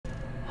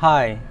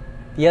Hi,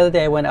 the other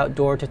day I went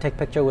outdoor to take a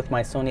picture with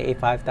my Sony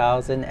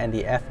a5000 and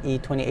the FE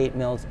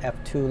 28mm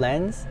f2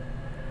 lens.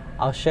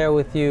 I'll share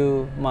with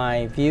you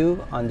my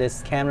view on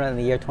this camera in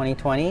the year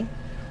 2020,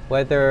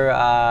 whether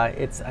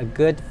it's a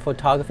good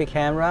photography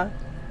camera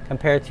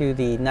compared to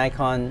the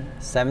Nikon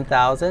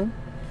 7000,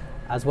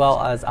 as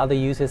well as other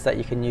uses that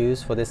you can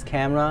use for this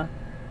camera,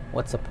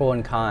 what's the pros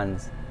and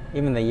cons.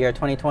 Even in the year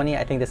 2020,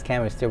 I think this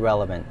camera is still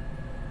relevant.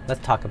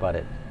 Let's talk about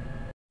it.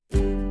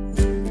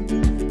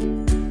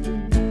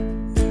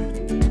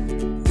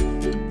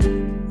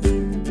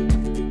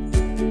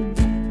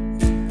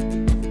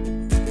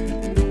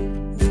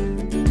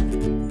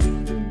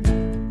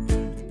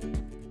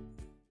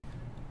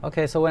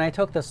 Okay, so when I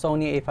took the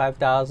Sony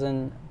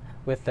a5000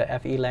 with the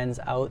FE lens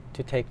out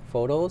to take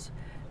photos,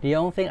 the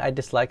only thing I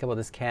dislike about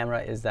this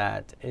camera is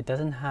that it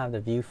doesn't have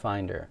the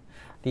viewfinder.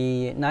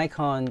 The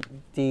Nikon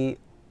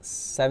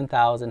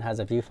D7000 has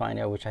a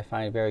viewfinder, which I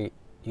find very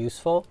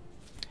useful.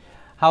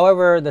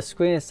 However, the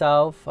screen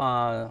itself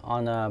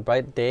on a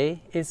bright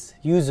day is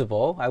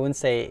usable. I wouldn't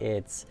say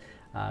it's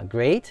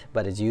great,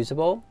 but it's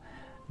usable.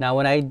 Now,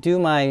 when I do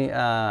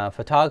my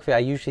photography, I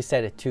usually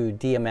set it to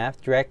DMF,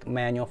 direct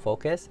manual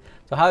focus.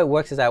 So how it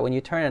works is that when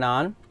you turn it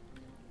on,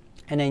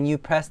 and then you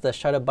press the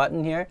shutter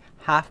button here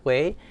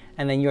halfway,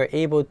 and then you're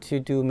able to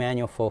do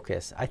manual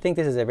focus. I think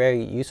this is a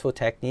very useful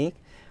technique.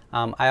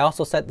 I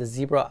also set the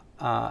zebra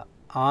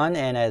on,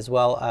 and as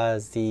well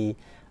as the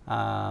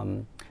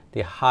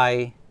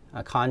high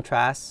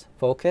contrast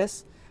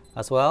focus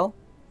as well.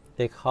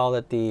 They call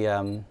it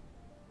the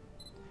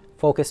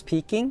focus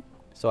peaking.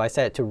 So I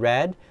set it to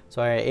red,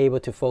 so I'm able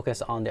to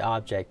focus on the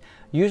object.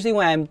 Usually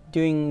when I'm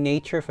doing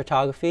nature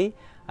photography,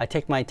 I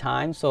take my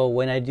time. So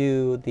when I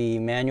do the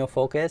manual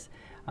focus,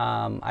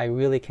 I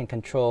really can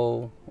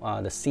control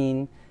the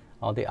scene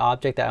or the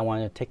object that I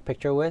want to take a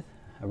picture with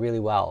really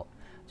well.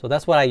 So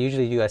that's what I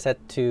usually do. I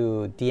set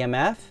to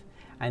DMF,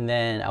 and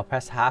then I'll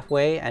press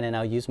halfway, and then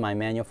I'll use my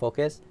manual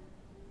focus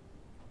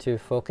to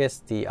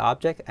focus the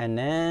object. And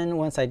then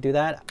once I do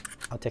that,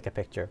 I'll take a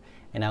picture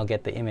and I'll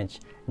get the image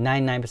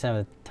 99%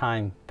 of the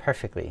time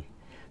perfectly.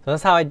 So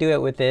that's how I do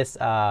it with this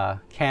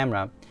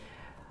camera.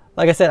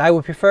 Like I said, I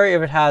would prefer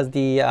if it has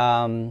the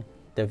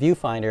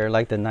viewfinder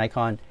like the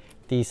Nikon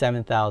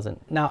D7000.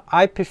 Now,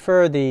 I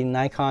prefer the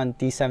Nikon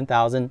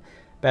D7000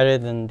 better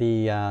than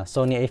the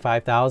Sony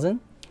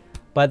a5000.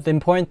 But the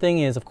important thing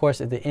is, of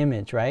course, is the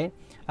image, right?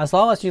 As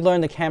long as you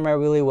learn the camera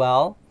really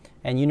well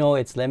and you know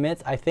its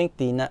limits, I think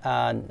the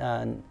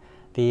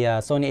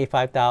Sony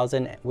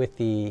a5000 with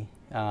the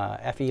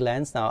FE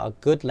lens, now a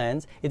good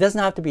lens, it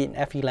doesn't have to be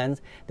an FE lens.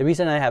 The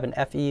reason I have an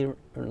FE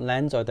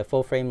lens or the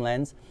full frame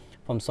lens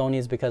from Sony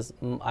is because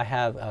I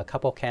have a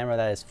couple camera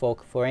that is full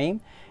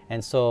frame,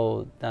 and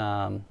so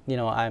you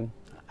know,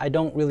 I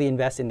don't really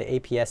invest in the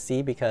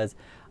APS-C because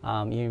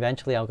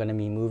eventually I'm going to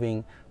be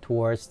moving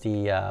towards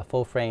the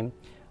full frame.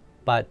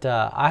 But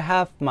I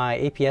have my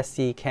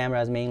APS-C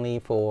cameras mainly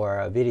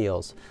for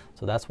videos,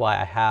 so that's why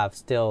I have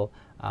still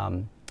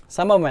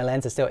some of my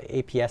lenses are still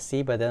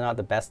APS-C, but they're not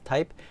the best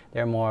type.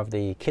 They're more of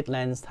the kit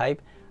lens type.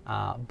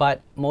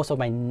 But most of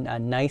my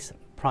nice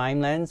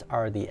prime lens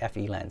are the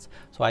FE lens.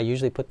 So I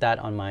usually put that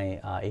on my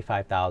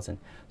a5000.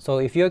 So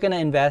if you're going to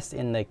invest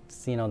in the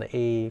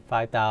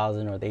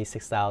a5000 or the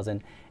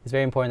a6000, it's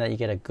very important that you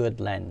get a good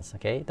lens.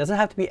 Okay, it doesn't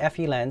have to be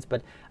FE lens,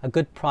 but a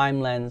good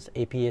prime lens,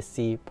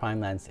 APS-C prime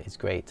lens is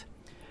great.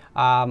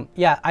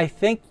 Yeah, I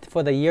think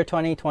for the year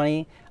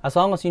 2020, as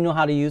long as you know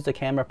how to use the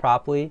camera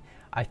properly,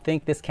 I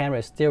think this camera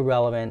is still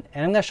relevant.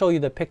 And I'm going to show you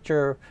the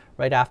picture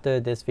right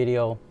after this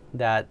video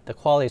that the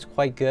quality is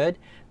quite good.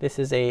 This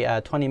is a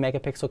 20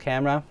 megapixel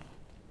camera,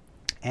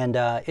 and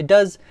it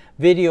does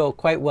video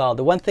quite well.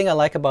 The one thing I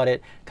like about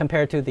it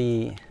compared to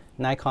the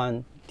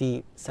Nikon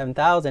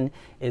D7000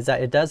 is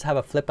that it does have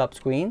a flip up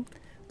screen,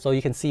 so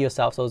you can see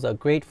yourself. So it's a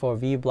great for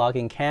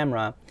vlogging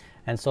camera.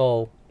 And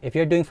so if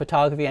you're doing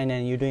photography and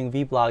then you're doing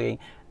vlogging,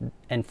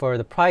 and for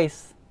the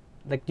price,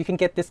 like, you can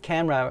get this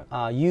camera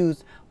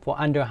used for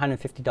under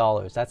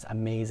 $150. That's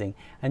amazing.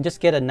 And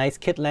just get a nice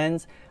kit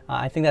lens.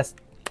 I think that's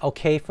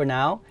okay for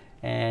now.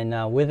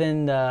 And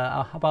within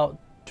about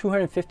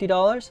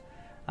 $250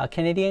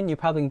 Canadian, you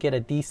probably can get a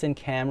decent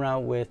camera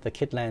with the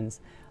kit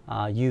lens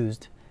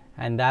used.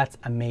 And that's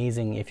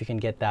amazing if you can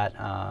get that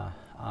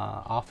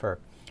offer,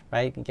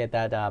 right? You can get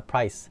that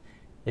price.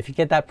 If you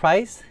get that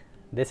price,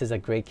 this is a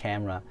great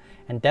camera.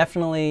 And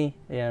definitely,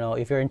 you know,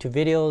 if you're into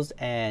videos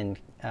and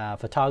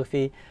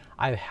photography,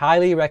 I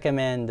highly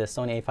recommend the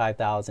Sony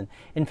a5000.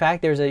 In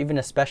fact, there's even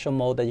a special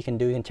mode that you can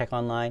do. You can check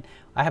online.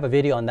 I have a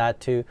video on that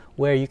too,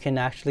 where you can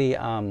actually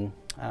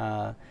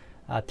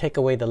take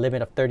away the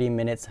limit of 30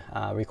 minutes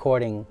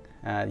recording.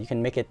 You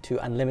can make it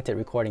to unlimited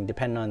recording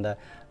depending on the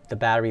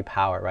battery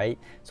power, right?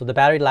 So the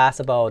battery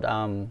lasts about,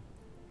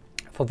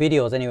 for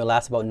videos anyway,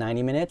 lasts about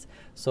 90 minutes.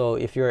 So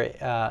if you're,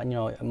 you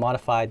know,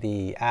 modify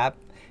the app,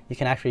 you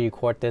can actually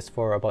record this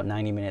for about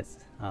 90 minutes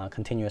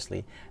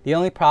continuously. The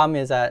only problem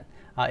is that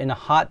in a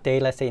hot day,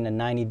 let's say in the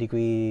 90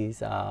 degrees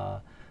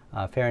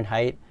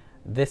Fahrenheit,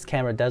 this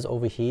camera does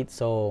overheat.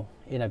 So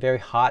in a very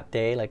hot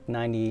day, like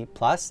 90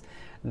 plus,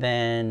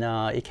 then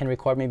it can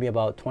record maybe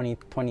about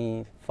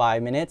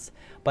 20-25 minutes.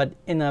 But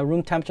in a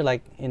room temperature,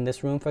 like in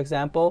this room, for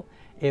example,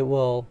 it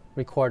will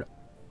record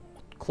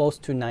close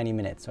to 90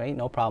 minutes, right?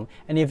 No problem.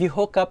 And if you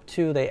hook up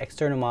to the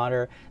external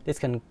monitor, this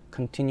can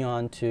continue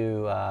on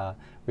to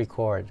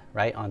record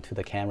right onto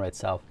the camera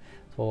itself.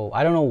 So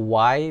I don't know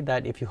why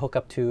that if you hook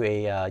up to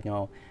a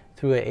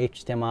through a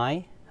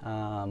HDMI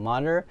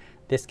monitor,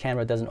 this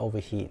camera doesn't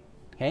overheat.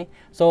 Okay,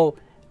 so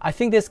I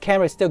think this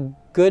camera is still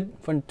good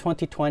for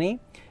 2020.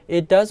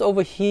 It does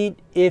overheat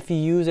if you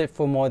use it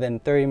for more than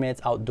 30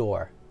 minutes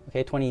outdoor.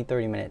 Okay,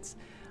 20-30 minutes.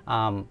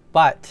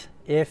 But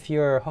if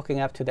you're hooking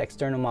up to the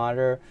external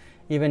monitor,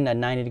 even at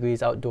 90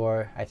 degrees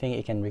outdoor, I think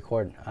it can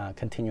record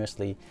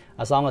continuously,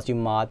 as long as you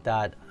mod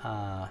that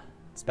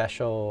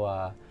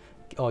special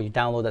or you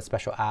download that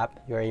special app.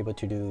 You're able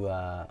to do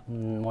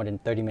more than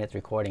 30 minutes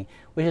recording,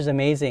 which is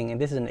amazing. And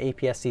this is an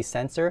APS-C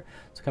sensor,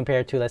 so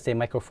compared to, let's say,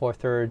 Micro Four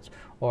Thirds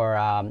or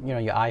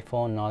your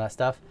iPhone and all that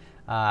stuff,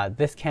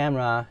 this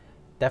camera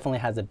definitely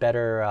has a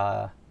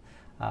better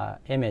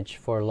image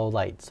for low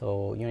light.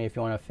 So if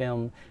you want to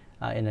film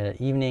in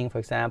the evening, for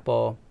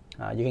example,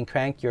 you can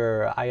crank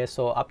your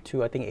ISO up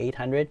to, I think,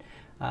 800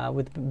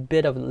 with a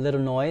bit of little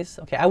noise.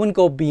 Okay, I wouldn't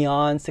go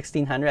beyond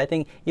 1600. I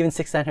think even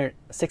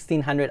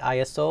 1600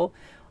 ISO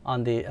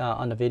on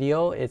the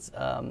video, it's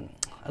a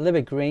little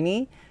bit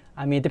grainy.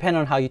 I mean, depending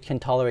on how you can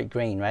tolerate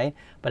grain, right?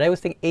 But I always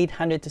think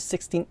 800 to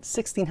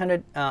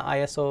 1600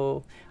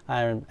 ISO,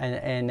 and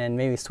then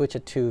maybe switch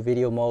it to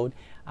video mode.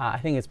 I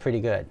think it's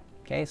pretty good.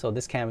 Okay, so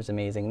this camera is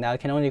amazing. Now it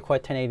can only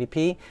record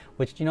 1080p,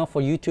 which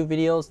for YouTube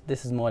videos,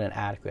 this is more than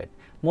adequate.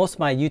 Most of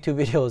my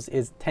YouTube videos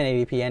is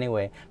 1080p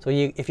anyway. So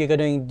if you're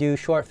going to do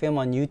short film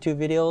on YouTube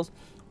videos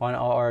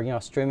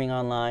or streaming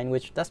online,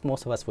 which that's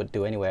most of us would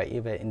do anyway,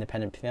 even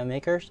independent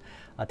filmmakers,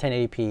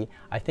 1080p,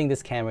 I think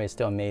this camera is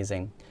still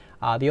amazing.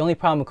 The only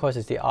problem, of course,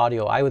 is the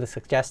audio. I would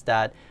suggest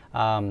that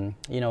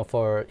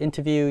for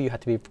interview, you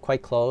have to be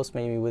quite close,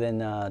 maybe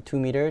within 2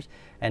 meters,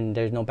 and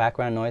there's no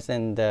background noise,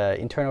 and the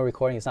internal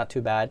recording is not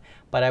too bad.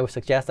 But I would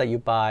suggest that you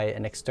buy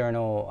an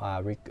external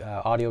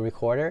audio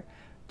recorder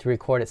to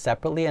record it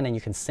separately, and then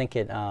you can sync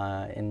it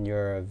in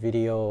your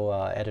video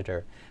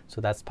editor.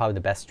 So that's probably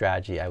the best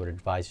strategy I would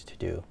advise you to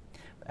do.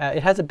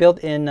 It has a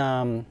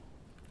built-in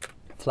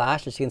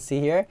flash, as you can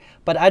see here,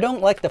 but I don't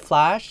like the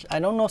flash. I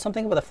don't know,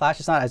 something about the flash.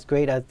 It's not as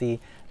great as the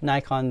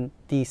Nikon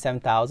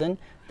D7000.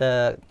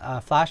 The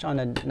flash on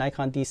the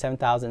Nikon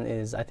D7000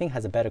 is, I think,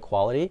 has a better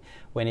quality.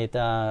 When you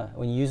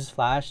use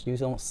flash, you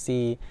don't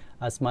see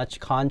as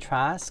much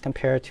contrast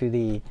compared to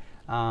the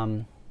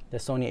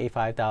Sony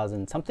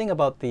a5000. Something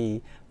about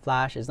the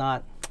flash is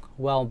not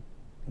well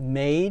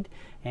made,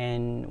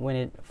 and when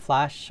it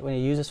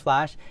uses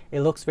flash, it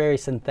looks very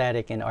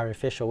synthetic and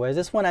artificial. Whereas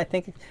this one, I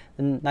think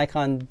the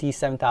Nikon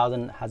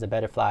D7000 has a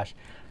better flash.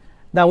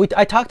 Now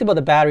I talked about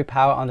the battery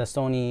power on the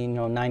Sony,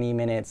 90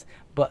 minutes,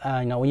 but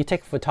when you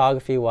take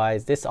photography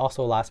wise, this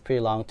also lasts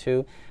pretty long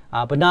too,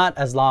 but not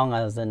as long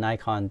as the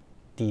Nikon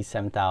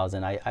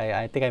D7000.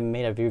 I think I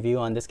made a review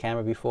on this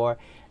camera before,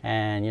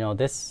 and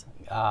this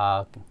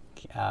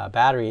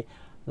battery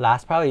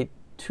lasts probably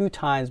 2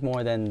 times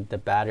more than the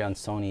battery on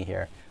Sony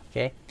here.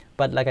 Okay,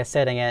 but like I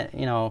said again,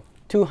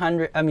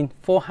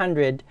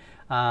 400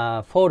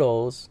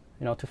 photos,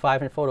 to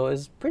 500 photos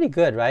is pretty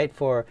good, right?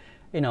 For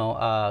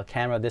a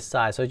camera this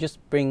size. So just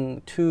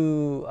bring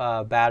 2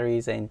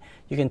 batteries, and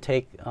you can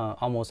take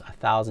almost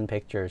 1,000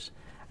 pictures,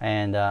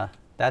 and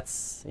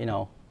that's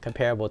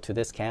comparable to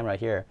this camera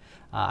here.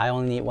 I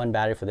only need 1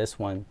 battery for this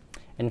one.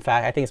 In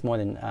fact, I think it's more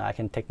than I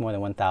can take more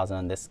than 1,000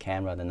 on this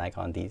camera, the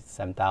Nikon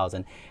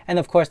D7000. And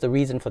of course, the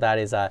reason for that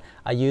is I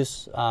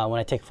use when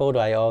I take photo,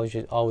 I always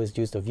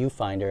use the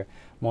viewfinder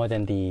more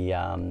than the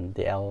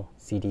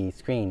LCD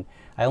screen.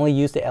 I only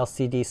use the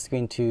LCD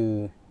screen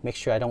to make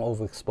sure I don't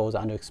overexpose or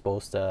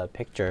underexpose the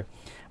picture.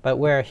 But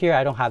where here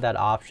I don't have that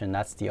option,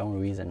 that's the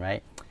only reason,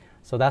 right?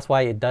 So that's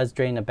why it does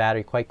drain the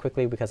battery quite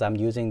quickly, because I'm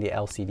using the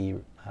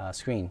LCD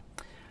screen.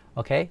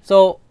 Okay,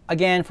 so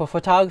again, for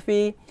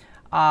photography,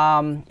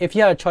 if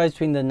you have a choice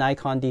between the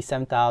Nikon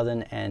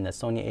D7000 and the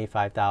Sony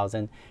a5000,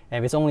 and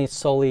if it's only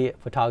solely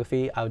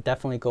photography, I would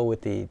definitely go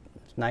with the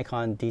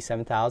Nikon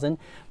D7000.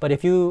 But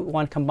if you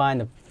want to combine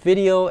the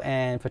video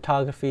and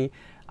photography,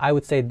 I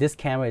would say this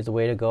camera is the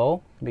way to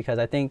go, because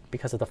I think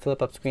because of the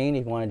flip-up screen,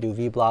 if you want to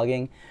do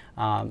vlogging,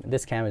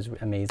 this camera is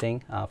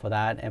amazing for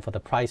that, and for the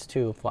price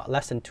too. For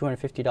less than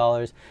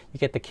 $250, you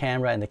get the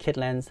camera and the kit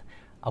lens.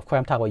 Of course,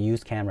 I'm talking about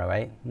used camera,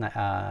 right?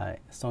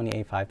 Sony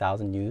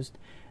a5000 used.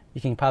 You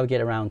can probably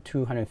get around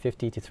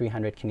 250 to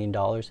 300 Canadian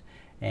dollars,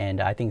 and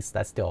I think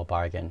that's still a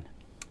bargain,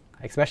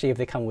 especially if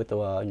they come with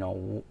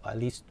at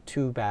least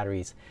 2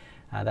 batteries.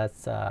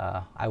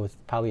 I would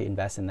probably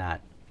invest in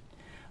that.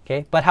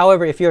 Okay, but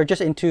however, if you're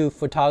just into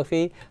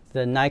photography,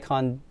 the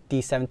Nikon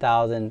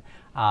D7000,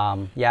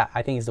 yeah,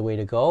 I think is the way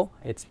to go.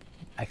 It's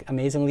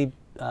amazingly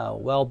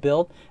well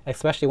built,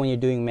 especially when you're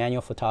doing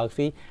manual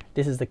photography.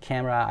 This is the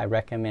camera I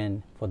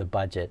recommend for the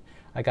budget.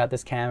 I got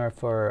this camera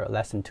for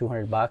less than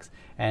 200 bucks,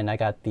 and I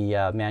got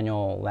the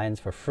manual lens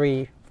for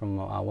free from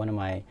one of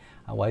my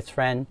wife's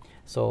friend.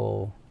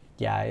 So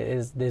yeah,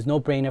 there's no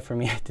brainer for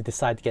me to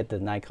decide to get the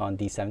Nikon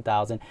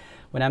D7000.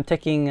 When I'm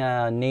taking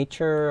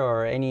nature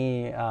or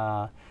any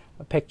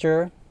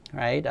picture,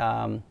 right,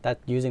 that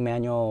using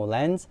manual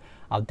lens,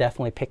 I'll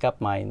definitely pick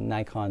up my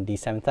Nikon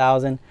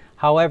D7000.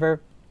 However,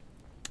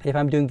 if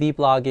I'm doing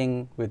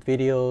vlogging with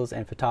videos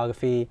and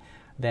photography,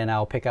 then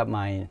I'll pick up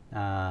my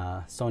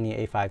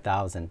Sony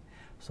a5000.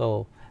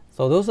 So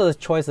those are the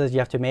choices you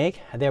have to make.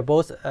 They're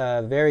both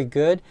very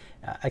good,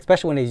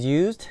 especially when it's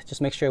used.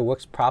 Just make sure it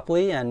works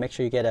properly, and make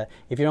sure you get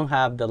if you don't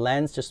have the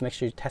lens, just make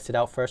sure you test it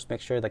out first,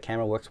 make sure the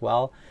camera works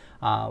well.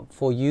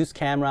 For used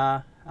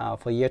camera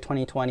for year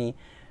 2020,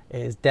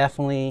 is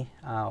definitely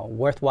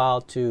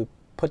worthwhile to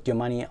put your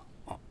money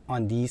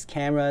on these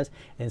cameras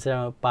instead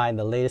of buying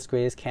the latest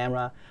greatest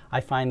camera.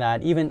 I find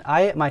that even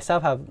I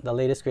myself have the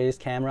latest greatest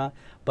camera,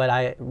 but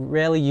I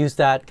rarely use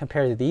that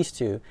compared to these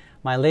two.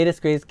 My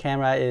latest greatest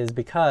camera is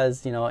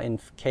because, you know, in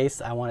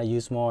case I want to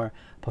use more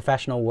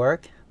professional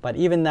work. But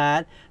even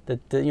that, the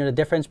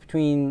difference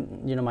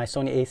between, you know, my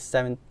Sony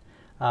a7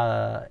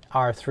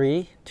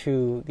 R3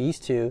 to these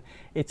two,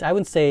 I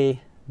wouldn't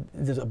say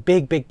there's a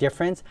big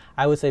difference.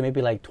 I would say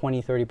maybe like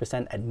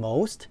 20–30% at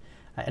most.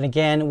 And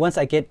again, once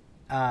I get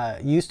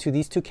used to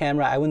these two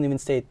cameras, I wouldn't even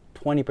say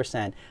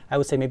 20%. I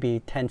would say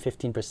maybe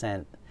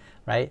 10–15%,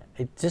 right?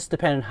 It just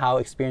depends on how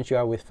experienced you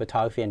are with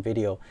photography and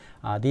video.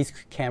 These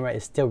camera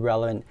is still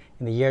relevant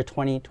in the year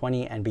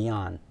 2020 and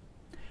beyond.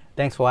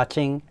 Thanks for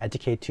watching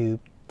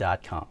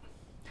EducateTube.com.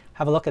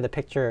 Have a look at the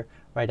picture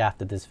right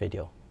after this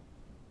video.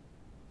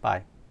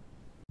 Bye.